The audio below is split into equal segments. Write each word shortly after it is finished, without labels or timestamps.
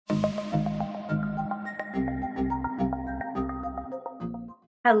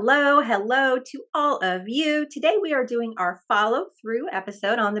Hello to all of you. Today we are doing our follow-through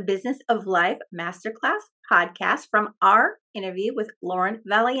episode on the Business of Life Masterclass podcast from our interview with Lauren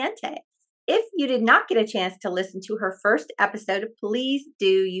Valiente. If you did not get a chance to listen to her first episode, please do.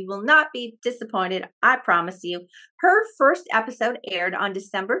 You will not be disappointed, I promise you. Her first episode aired on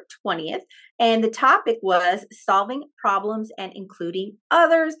December 20th, and the topic was solving problems and including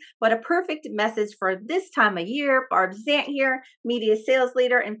others. What a perfect message for this time of year. Barb Zant here, media sales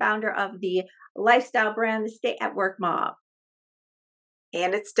leader and founder of the lifestyle brand, The Stay at Work Mom.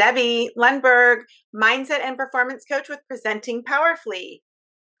 And it's Debbie Lundberg, mindset and performance coach with Presenting Powerfully.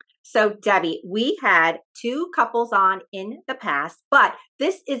 So, Debbie, we had two couples on in the past, but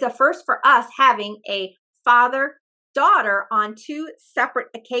this is a first for us having a father-daughter on two separate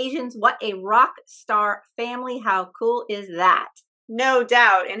occasions. What a rock star family. How cool is that? No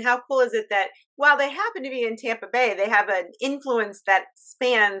doubt. And how cool is it that while they happen to be in Tampa Bay, they have an influence that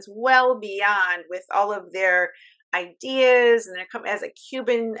spans well beyond with all of their ideas, and they're come as a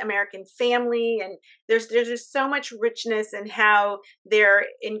Cuban American family, and there's just so much richness in how they're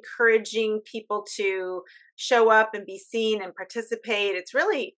encouraging people to show up and be seen and participate. It's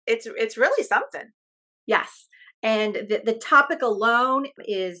really something. Yes. And the topic alone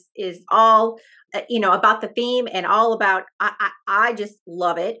is all about the theme and all about I just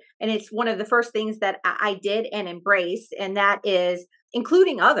love it, and it's one of the first things that I did and embrace, and that is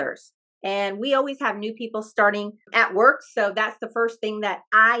including others. And we always have new people starting at work. So that's the first thing that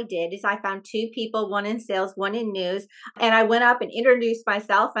I did is I found two people, one in sales, one in news. And I went up and introduced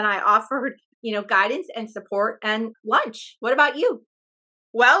myself and I offered, guidance and support and lunch. What about you?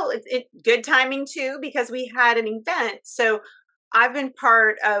 Well, it's good timing too, because we had an event. So I've been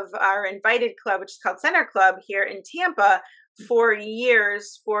part of our invited club, which is called Center Club here in Tampa for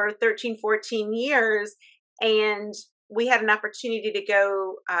years, for 13, 14 years. And we had an opportunity to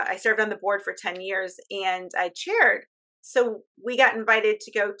go, I served on the board for 10 years and I chaired. So we got invited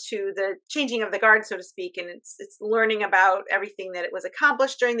to go to the changing of the guard, so to speak. And it's learning about everything that it was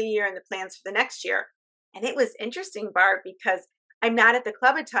accomplished during the year and the plans for the next year. And it was interesting, Barb, because I'm not at the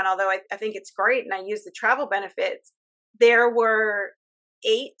club a ton, although I think it's great. And I use the travel benefits. There were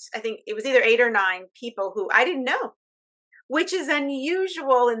I think it was either 8 or 9 people who I didn't know, which is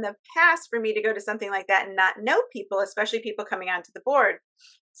unusual in the past for me to go to something like that and not know people, especially people coming onto the board.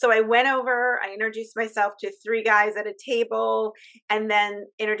 So I went over, I introduced myself to 3 guys at a table, and then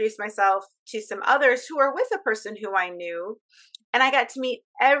introduced myself to some others who were with a person who I knew. And I got to meet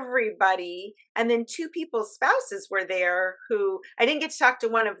everybody. And then 2 people's spouses were there who I didn't get to talk to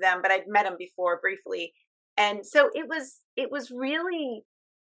one of them, but I'd met him before briefly. And so it was really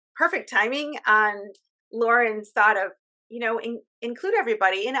perfect timing on Lauren's thought of, include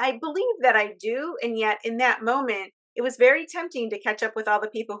everybody. And I believe that I do. And yet in that moment, it was very tempting to catch up with all the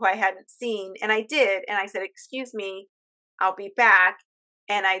people who I hadn't seen. And I did. And I said, excuse me, I'll be back.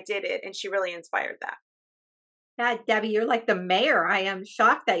 And I did it. And she really inspired that. Yeah, Debbie, you're like the mayor. I am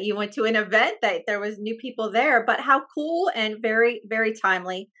shocked that you went to an event that there was new people there, but how cool and very, very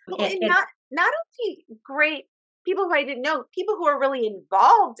timely. Well, and not only great people who I didn't know, people who are really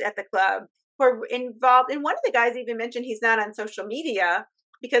involved at the club, who are involved. And one of the guys even mentioned he's not on social media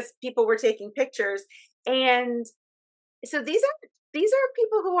because people were taking pictures. And so these are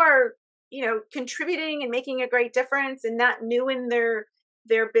people who are, contributing and making a great difference and not new in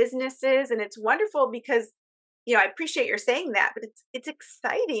their businesses. And it's wonderful because, I appreciate your saying that, but it's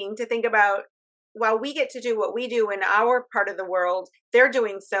exciting to think about while we get to do what we do in our part of the world, they're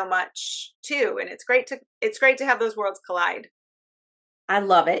doing so much too. And it's great to have those worlds collide. I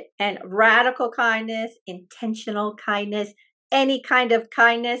love it. And radical kindness, intentional kindness, any kind of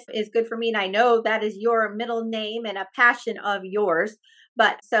kindness is good for me. And I know that is your middle name and a passion of yours.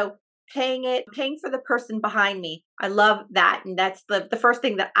 But so paying for the person behind me. I love that. And that's the first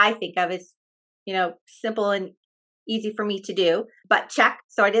thing that I think of is, simple and easy for me to do, but check.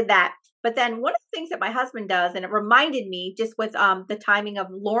 So I did that. But then one of the things that my husband does, and it reminded me just with the timing of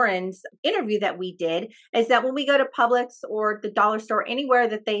Lauren's interview that we did, is that when we go to Publix or the dollar store, anywhere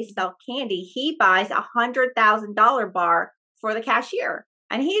that they sell candy, he buys $100,000 bar for the cashier.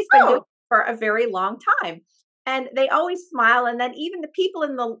 And he's been doing it for a very long time. And they always smile. And then even the people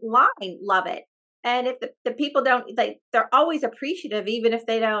in the line love it. And if the people don't, they're always appreciative, even if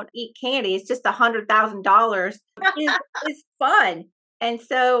they don't eat candy. It's just $100,000 is fun. And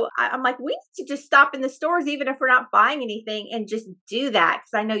so I'm like, we need to just stop in the stores, even if we're not buying anything, and just do that.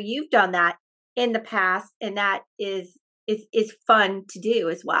 Because I know you've done that in the past, and that is fun to do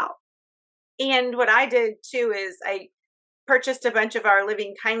as well. And what I did too is I purchased a bunch of our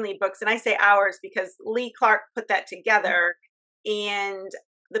Living Kindly books, and I say ours because Lee Clark put that together, and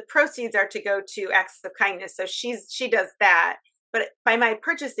the proceeds are to go to acts of kindness. So she does that. But by my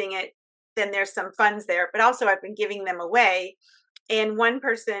purchasing it, then there's some funds there. But also I've been giving them away. And one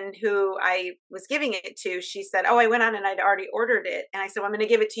person who I was giving it to, she said, "Oh, I went on and I'd already ordered it." And I said, "Well, I'm going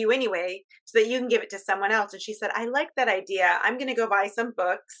to give it to you anyway so that you can give it to someone else." And she said, "I like that idea. I'm going to go buy some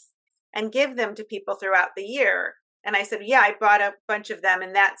books and give them to people throughout the year." And I said, "Yeah, I bought a bunch of them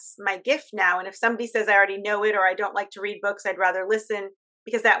and that's my gift now. And if somebody says I already know it or I don't like to read books, I'd rather listen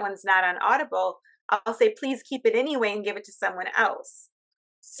because that one's not on Audible, I'll say, please keep it anyway and give it to someone else."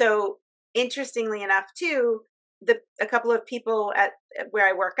 So interestingly enough, too, a couple of people at where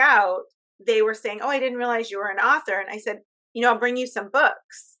I work out, they were saying, "Oh, I didn't realize you were an author." And I said, "I'll bring you some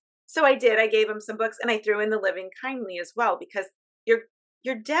books." So I did. I gave them some books and I threw in the Living Kindly as well because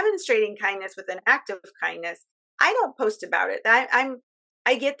you're demonstrating kindness with an act of kindness. I don't post about it.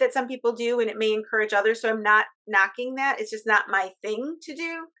 I get that some people do and it may encourage others, so I'm not knocking that. It's just not my thing to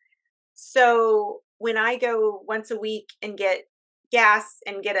do. So when I go once a week and get gas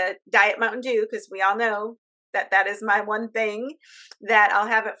and get a Diet Mountain Dew, because we all know that is my one thing, that I'll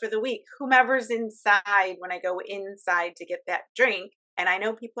have it for the week. Whomever's inside when I go inside to get that drink, and I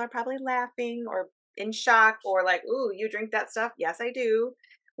know people are probably laughing or in shock or like, "Ooh, you drink that stuff?" Yes, I do.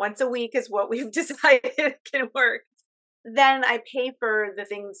 Once a week is what we've decided can work. Then I pay for the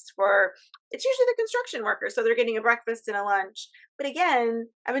things for, it's usually the construction workers. So they're getting a breakfast and a lunch. But again,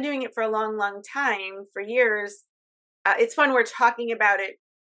 I've been doing it for a long, long time, for years. It's fun. We're talking about it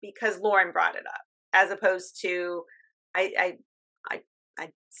because Lauren brought it up, as opposed to I, I, I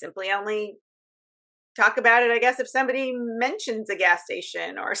simply only talk about it, I guess, if somebody mentions a gas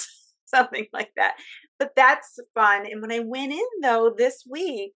station or something like that. But that's fun. And when I went in though this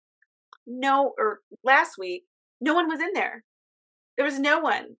week, or last week, no one was in there. There was no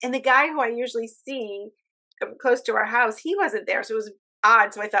one. And the guy who I usually see close to our house, he wasn't there. So it was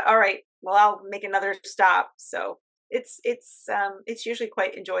odd. So I thought, all right, well, I'll make another stop. So it's usually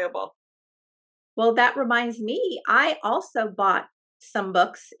quite enjoyable. Well, that reminds me, I also bought some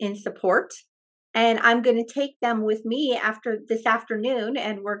books in support, and I'm going to take them with me after this afternoon,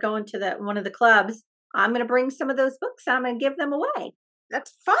 and we're going to the one of the clubs. I'm going to bring some of those books. I'm going to give them away.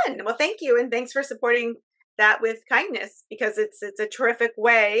 That's fun. Well, thank you. And thanks for supporting that with kindness, because it's a terrific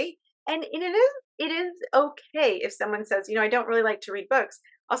way. And it is okay if someone says, I don't really like to read books.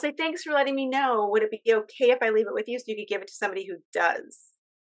 I'll say, "Thanks for letting me know. Would it be okay if I leave it with you so you could give it to somebody who does?"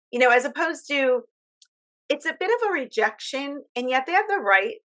 As opposed to, it's a bit of a rejection, and yet they have the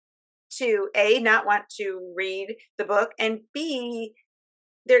right to A, not want to read the book, and B,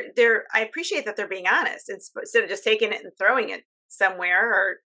 I appreciate that they're being honest instead of just taking it and throwing it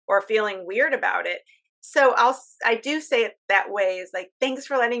somewhere or feeling weird about it. So I do say it that way, is like, "Thanks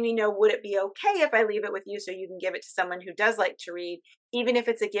for letting me know. Would it be okay if I leave it with you so you can give it to someone who does like to read, even if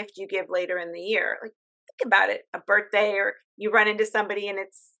it's a gift you give later in the year?" Like, think about it, a birthday, or you run into somebody and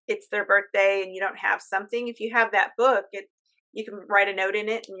it's their birthday and you don't have something. If you have that book, you can write a note in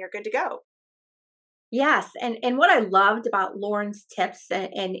it and you're good to go. Yes, and what I loved about Lauren's tips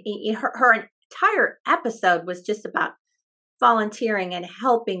and her entire episode was just about volunteering and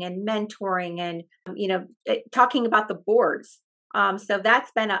helping and mentoring and talking about the boards. So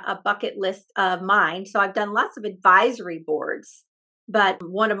that's been a bucket list of mine. So I've done lots of advisory boards, but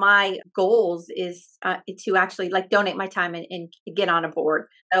one of my goals is to actually like donate my time and get on a board.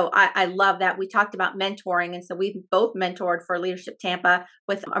 So I love that. We talked about mentoring, and so we've both mentored for Leadership Tampa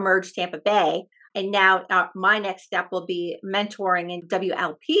with Emerge Tampa Bay, and now my next step will be mentoring in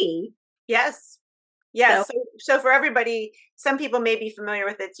WLP. Yes. So Yes. So for everybody, some people may be familiar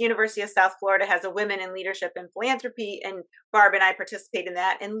with it. It's University of South Florida has a Women in Leadership and Philanthropy, and Barb and I participate in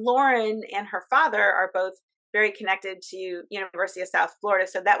that. And Lauren and her father are both very connected to University of South Florida.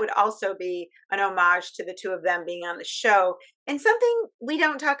 So that would also be an homage to the two of them being on the show. And something we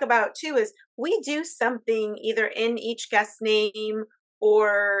don't talk about too is we do something either in each guest name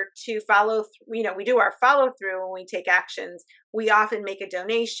or to follow, we do our follow through when we take actions. We often make a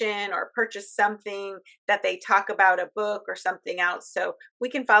donation or purchase something that they talk about, a book or something else. So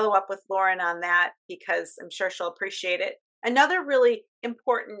we can follow up with Lauren on that because I'm sure she'll appreciate it. Another really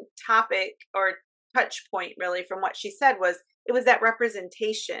important topic or touch point really from what she said was it was that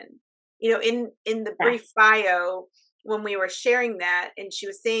representation. In the brief bio when we were sharing that, and she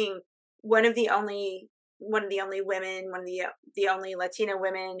was saying one of the only women, one of the only Latina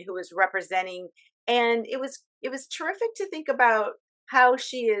women who was representing. And it was terrific to think about how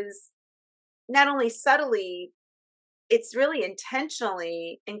she is not only subtly, it's really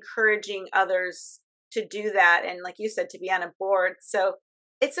intentionally encouraging others to do that. And like you said, to be on a board. So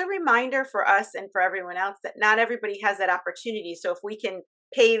it's a reminder for us and for everyone else that not everybody has that opportunity. So if we can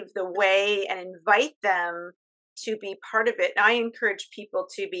pave the way and invite them to be part of it, I encourage people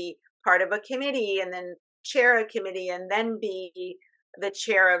to be part of a committee and then chair a committee and then be the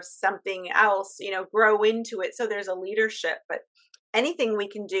chair of something else, grow into it. So there's a leadership, but anything we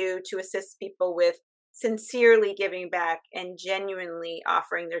can do to assist people with sincerely giving back and genuinely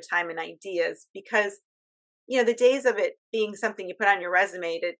offering their time and ideas, because the days of it being something you put on your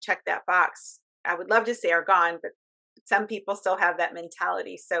resume to check that box, I would love to say are gone, but some people still have that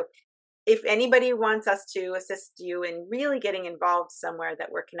mentality. So if anybody wants us to assist you in really getting involved somewhere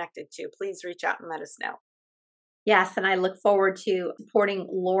that we're connected to, please reach out and let us know. Yes, and I look forward to supporting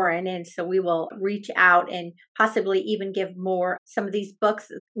Lauren. And so we will reach out and possibly even give some of these books,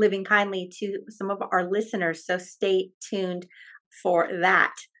 Living Kindly, to some of our listeners. So stay tuned for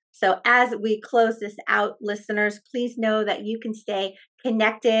that. So as we close this out, listeners, please know that you can stay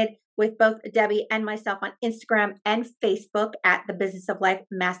connected with both Debbie and myself on Instagram and Facebook at the Business of Life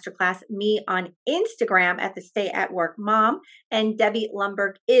Masterclass. Me on Instagram at the Stay at Work Mom, and Debbie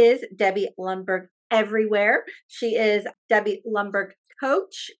Lundberg is Debbie Lundberg everywhere. She is Debbie Lundberg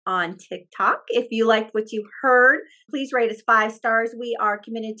Coach on TikTok. If you liked what you heard, please rate us 5 stars. We are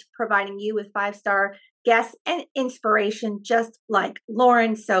committed to providing you with 5-star guests and inspiration just like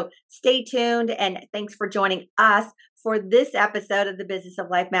Lauren. So stay tuned, and thanks for joining us for this episode of the Business of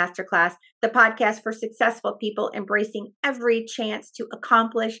Life Masterclass, the podcast for successful people embracing every chance to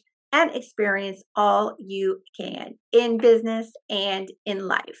accomplish and experience all you can in business and in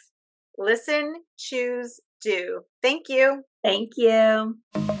life. Listen, choose, do. Thank you. Thank you.